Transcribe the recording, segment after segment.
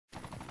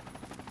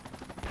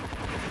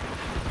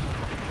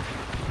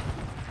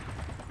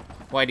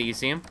Why, do you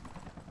see him?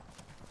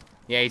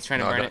 Yeah, he's trying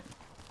to burn it.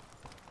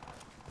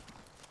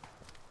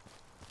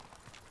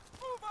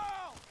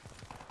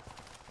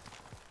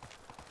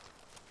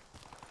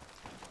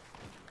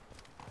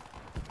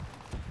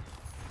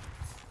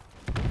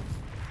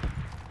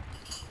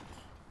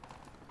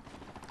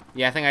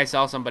 Yeah, I think I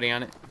saw somebody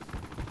on it.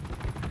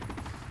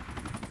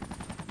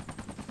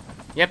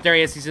 Yep, there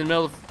he is. He's in the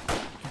middle of...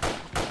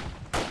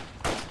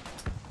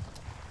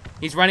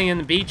 He's running in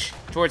the beach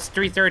towards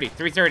 330.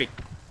 330.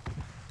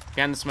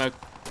 Down the smoke.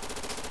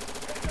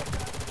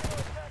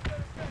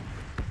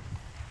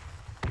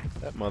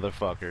 That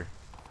motherfucker.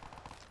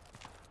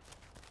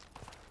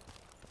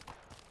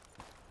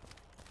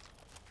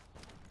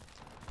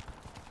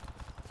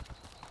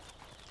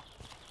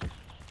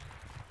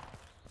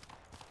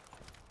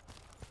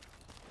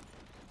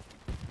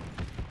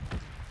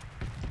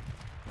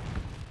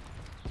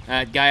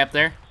 Guy up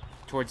there,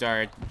 towards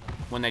our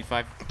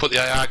 195. Put the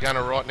AR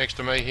gunner right next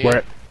to me here.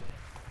 Where?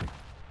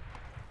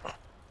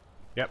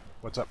 Yep,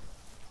 what's up?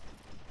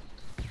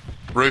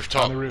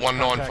 Rooftop roof,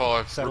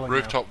 195.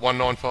 Rooftop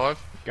 195.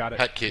 Got it.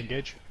 Hat kit.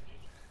 Engage.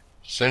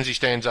 As soon as he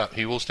stands up,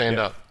 he will stand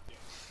up.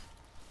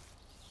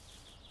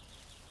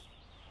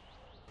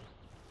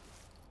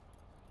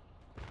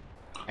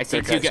 I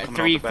see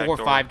three, four,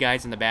 five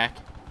guys in the back.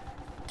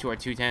 To our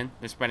 210.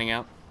 They're spreading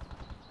out.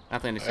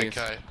 Nothing to see us.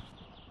 Okay.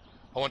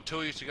 I want two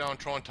of you to go and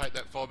try and take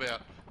that fob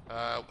out.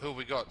 Who have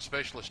we got?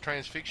 Specialist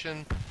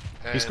transfixion.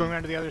 And He's going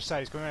around to the other side.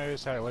 He's going around to the other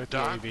side. Let it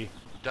Dark. do AV.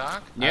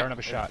 Dark. I don't have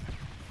a shot.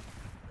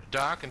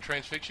 Dark and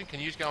transfixion. Can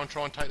you just go and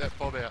try and take that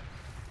fob out?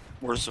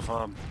 Where's the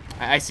fob?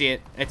 I see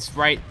it. It's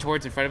right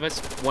towards in front of us.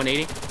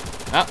 180.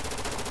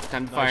 Oh,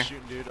 time to fire. Nice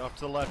shooting, dude. Off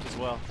to the left as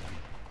well.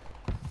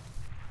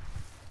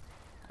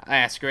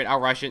 Ah, screw it. I'll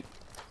rush it.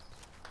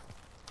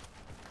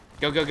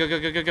 Go, go, go, go,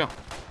 go, go, go.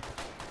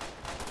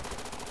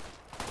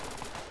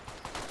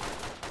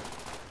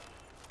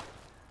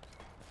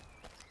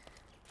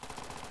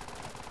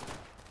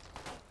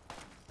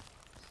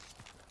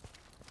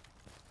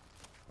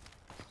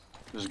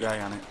 There's a guy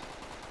on it.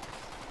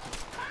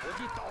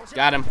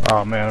 Got him.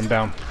 Oh man, I'm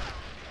down.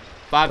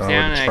 Bob's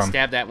down, and I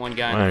stabbed that one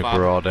guy. I think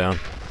we're all down.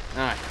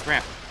 Ah,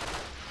 crap.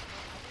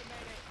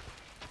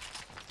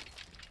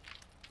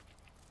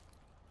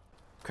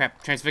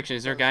 Crap, transfixion.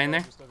 Is there a guy in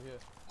there?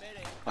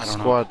 I don't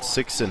know. Squad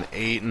 6 and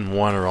 8 and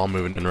 1 are all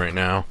moving in right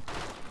now.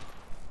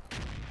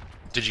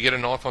 Did you get a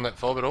knife on that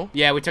fob at all?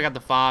 Yeah, we took out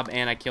the fob,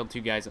 and I killed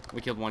two guys.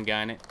 We killed one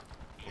guy in it.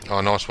 Oh,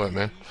 nice work,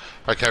 man.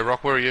 Okay,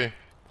 Rock, where are you?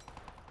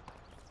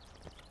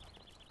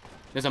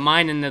 There's a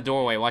mine in the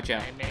doorway. Watch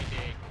out.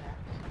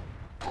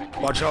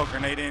 Watch out,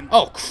 grenade in.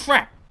 Oh,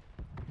 crap!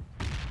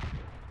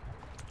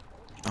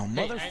 Oh,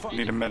 motherfucker.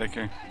 Need a medic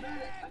here.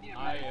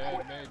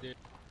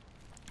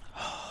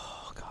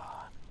 Oh,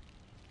 God.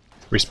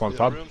 Respawn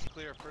fob.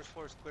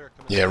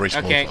 Yeah,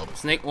 respawn Okay, fob.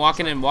 Snake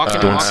walking in, walking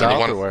in, Doing walking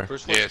south in. or where?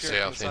 Yeah,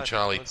 south in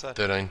Charlie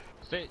 13.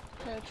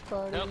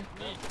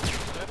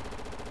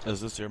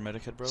 Is this your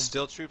medic head, bro?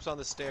 Still troops on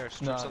the stairs.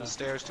 Troops on the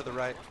stairs to the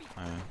right.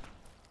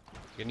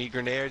 You need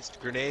grenades,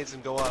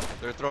 and go up.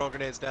 They're throwing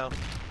grenades down.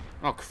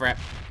 Oh, crap.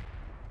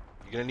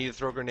 You're gonna need to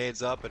throw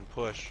grenades up and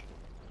push.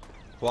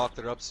 Walk,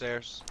 they're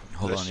upstairs.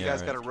 Hold on, you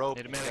guys got a rope.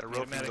 You got a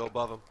rope and go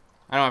above them.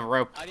 I don't have a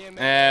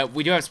rope.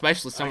 We do have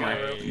specialists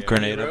somewhere.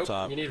 Grenade up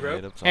top. You need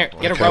rope? Here,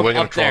 get a Okay, rope we're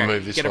gonna up try there. and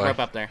move this Get a way. rope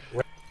up there.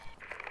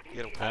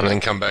 And then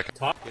come back.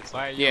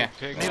 Yeah,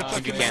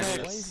 if you can.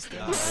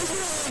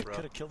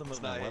 Could have killed him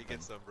with my weapon.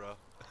 Get some, bro.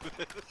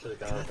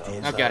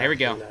 Oh god, here we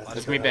go. This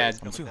is gonna be bad.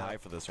 I'm too high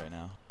for this right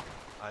now.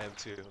 I am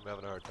too. I'm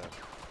having a hard time.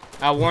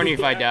 I'll warn you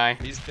if I die.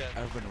 He's dead.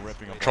 I've been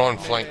ripping up. Try and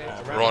flank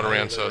right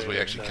around so as we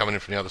actually coming in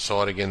from the other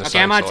side again. The Okay,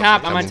 same I'm on side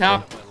top. we're I'm on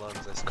coming top. My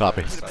lungs, I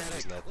Copy. stop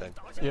using that thing.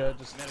 Yeah,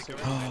 just.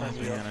 Oh,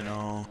 man, I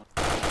know.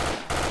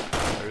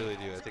 I really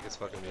do. I think it's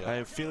fucking me up.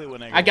 I feel it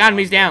when I got him.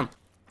 He's down.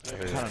 I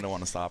kind of don't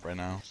want to stop right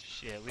now.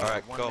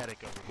 Alright, go.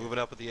 Moving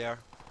up with the air.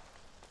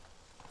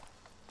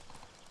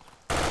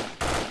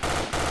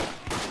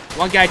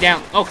 One guy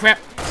down. Oh crap.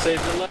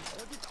 Save the left.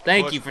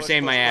 Thank Push, you for push,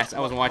 saving my push, ass. push, I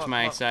wasn't push, watching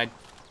my push. side.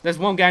 There's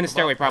one guy in the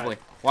stairway probably.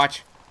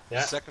 Watch.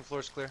 Yeah. Second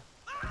floor's clear.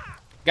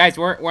 Guys,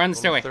 we're on the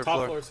stairway. Third Top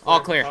floor. floor's All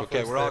clear. Top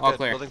Okay, floor's we're all All good.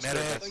 clear. Building's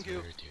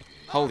clear.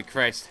 Holy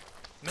Christ.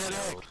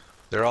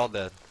 They're all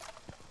dead.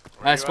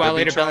 Squad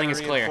leader trying building to is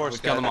clear. We reinforce,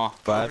 killed them all.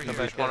 Five.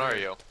 Which one are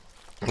you?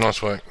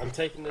 Nice work. I'm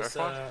taking this.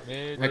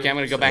 Okay, I'm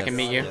gonna go back and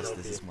meet you. Yes,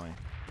 this is mine.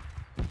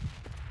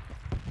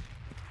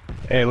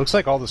 Hey, it looks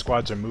like all the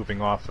squads are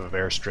moving off of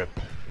airstrip,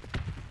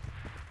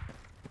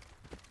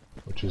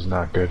 which is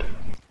not good.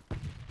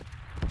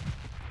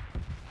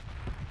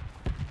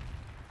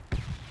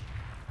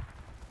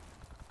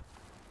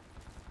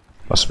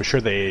 Must be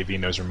sure the AAV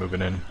knows we're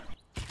moving in.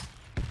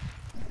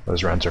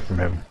 Those rounds are from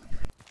him.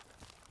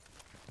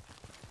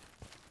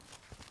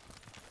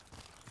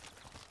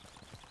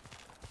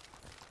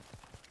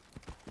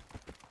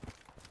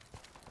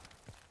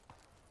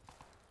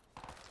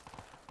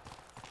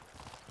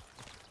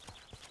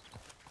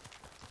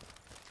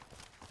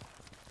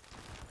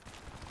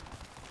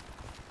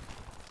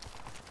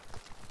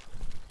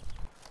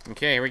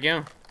 Okay, here we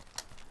go.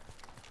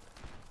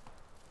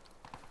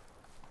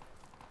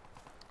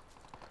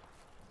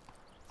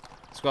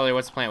 Scully,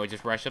 what's the plan? We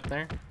just rush up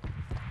there?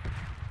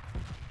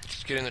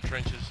 Just get in the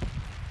trenches.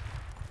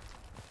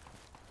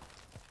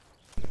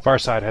 Far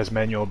side has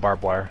manual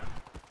barbed wire.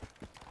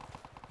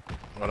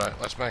 Righto,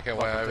 let's make our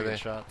way over there.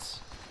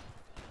 Shots.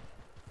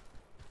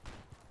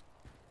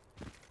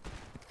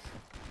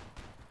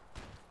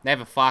 They have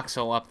a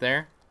foxhole up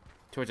there,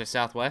 towards the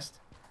southwest.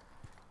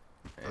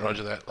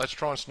 Roger that. Let's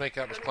try and sneak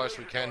up as close as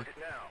we can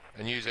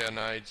and use our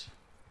nades.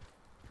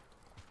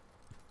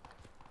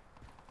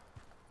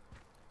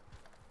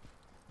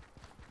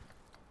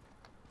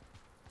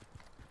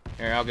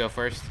 Here, I'll go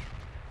first.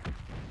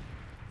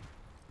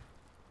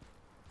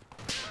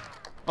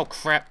 Oh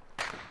crap!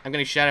 I'm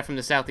getting shot at from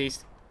the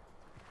southeast.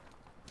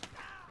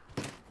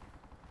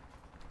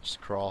 Just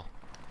crawl.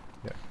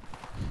 Yeah.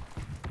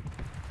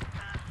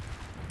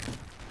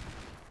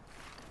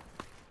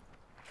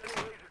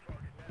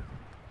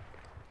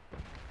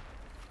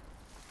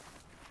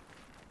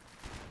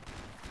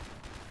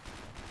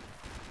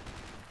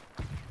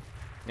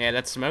 Yeah,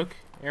 that smoke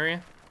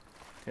area.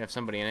 Could have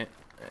somebody in it.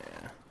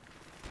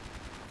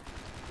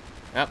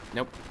 Oh,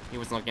 nope. He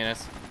wasn't looking at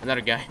us.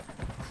 Another guy.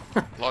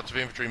 Lots of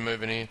infantry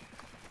moving here.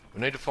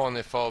 We need to find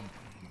their fob.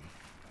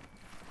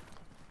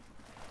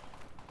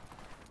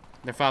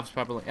 Their fob's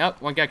probably... Oh,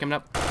 one guy coming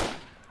up.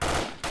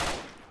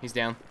 He's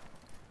down.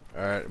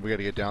 Alright, we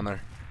gotta get down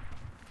there.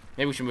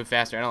 Maybe we should move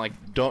faster. I don't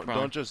like... Don't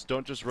crawling.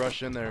 don't just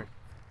rush in there.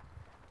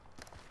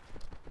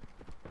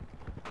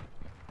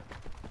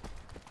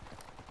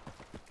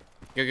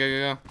 Go, go,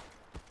 go, go.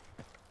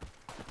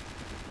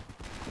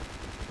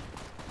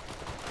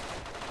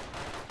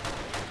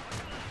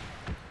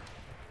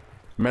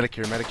 Medic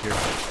here, medic here.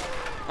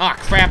 Ah,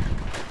 crap!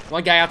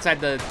 One guy outside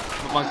the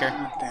bunker.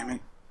 Damn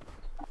it.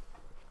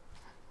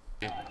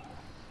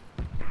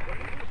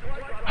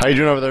 How you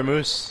doing over there,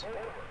 Moose?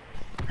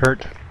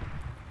 Hurt.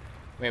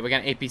 Wait, we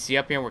got an APC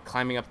up here and we're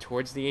climbing up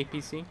towards the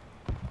APC?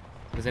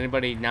 Does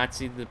anybody not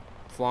see the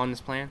flaw in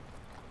this plan?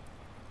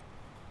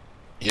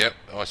 Yep,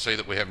 I see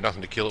that we have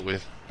nothing to kill it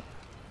with.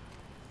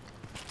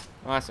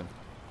 Awesome.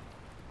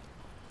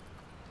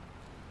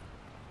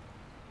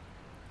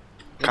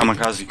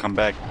 Kamikaze, come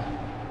back.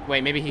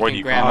 Wait, maybe he Where do can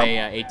you grab come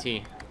a AT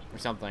or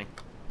something.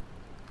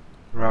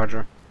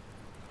 Roger.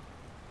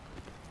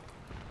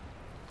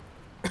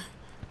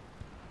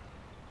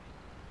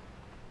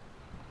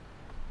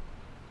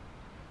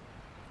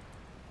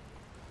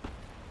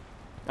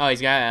 Oh,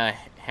 he's got a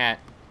hat.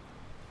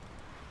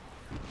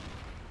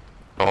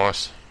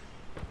 Nice.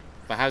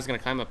 But how's he gonna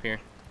climb up here?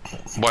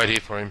 Wait here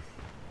for him.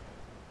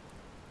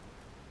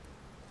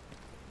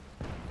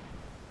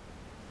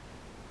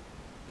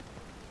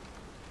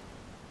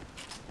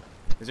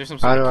 Is there some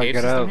How sort do of I cave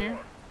get system out? here?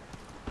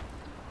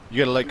 You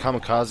gotta light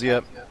kamikaze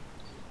up.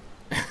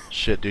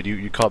 Shit, dude,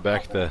 you called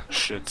back the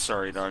Shit,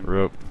 sorry, dog.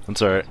 rope.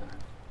 That's alright.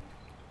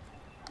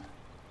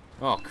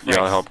 Oh, Christ. Yeah,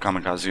 I'll help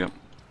Kamikaze up.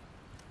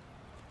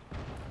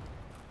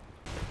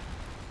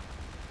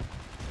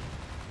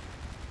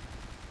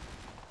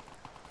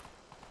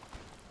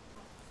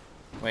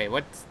 Wait,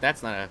 what?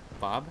 That's not a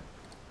fob.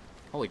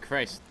 Holy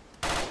Christ.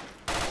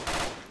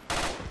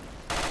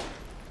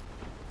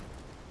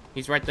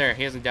 He's right there.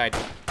 He hasn't died.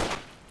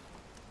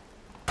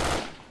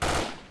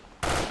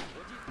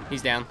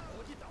 He's down.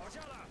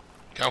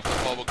 Come for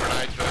the mobile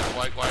grenade first.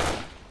 Wait, wait.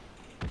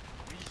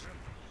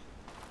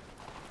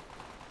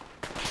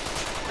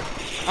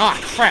 Ah,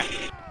 crap!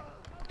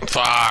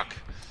 Fuck!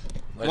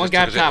 They One just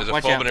guy took us up out. top, There's a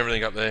watch fob out. and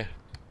everything up there.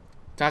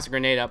 Toss a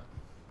grenade up.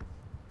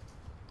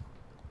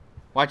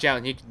 Watch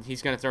out,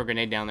 he's gonna throw a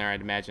grenade down there,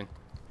 I'd imagine.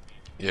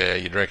 Yeah,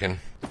 you'd reckon.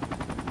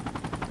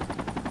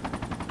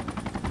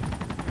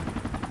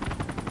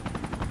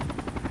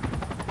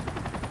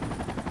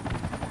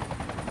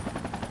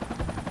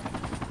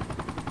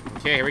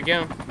 Okay, here we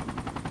go.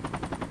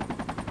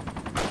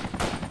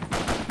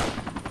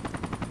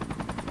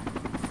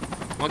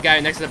 One guy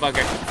next to the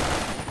bunker.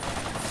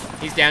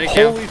 He's down, he's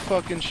Holy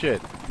fucking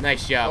shit. down.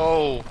 Nice job.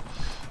 Oh,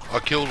 I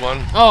killed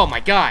one, Oh my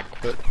god!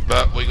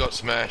 but we got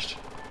smashed.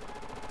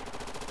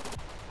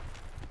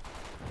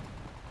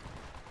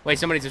 Wait,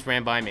 somebody just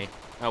ran by me.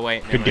 Oh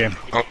wait. Good never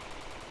mind. game.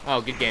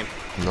 Oh, good game.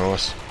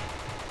 Nice.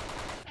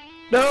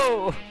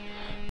 No!